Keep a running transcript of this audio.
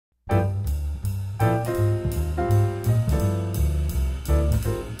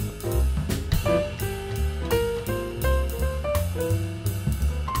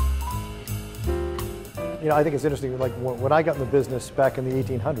I think it's interesting, like when I got in the business back in the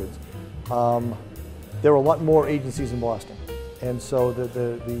 1800s, there were a lot more agencies in Boston. And so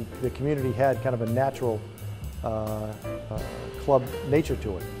the community had kind of a natural club nature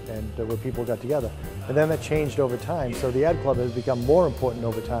to it, and where people got together. And then that changed over time, so the ad club has become more important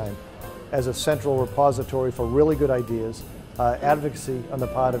over time as a central repository for really good ideas, advocacy on the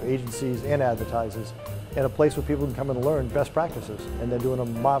part of agencies and advertisers, and a place where people can come and learn best practices, and they're doing a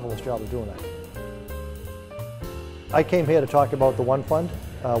marvelous job of doing that. I came here to talk about the One Fund,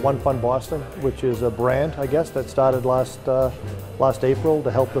 One Fund Boston, which is a brand, I guess, that started last April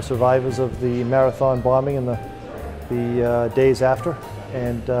to help the survivors of the marathon bombing and the days after,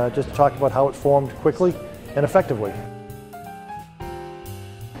 and just to talk about how it formed quickly and effectively.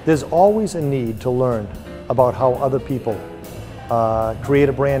 There's always a need to learn about how other people create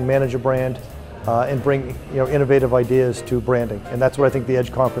a brand, manage a brand, and bring innovative ideas to branding. And that's what I think the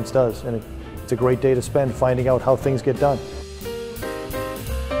EDGE conference does. And it's a great day to spend finding out how things get done.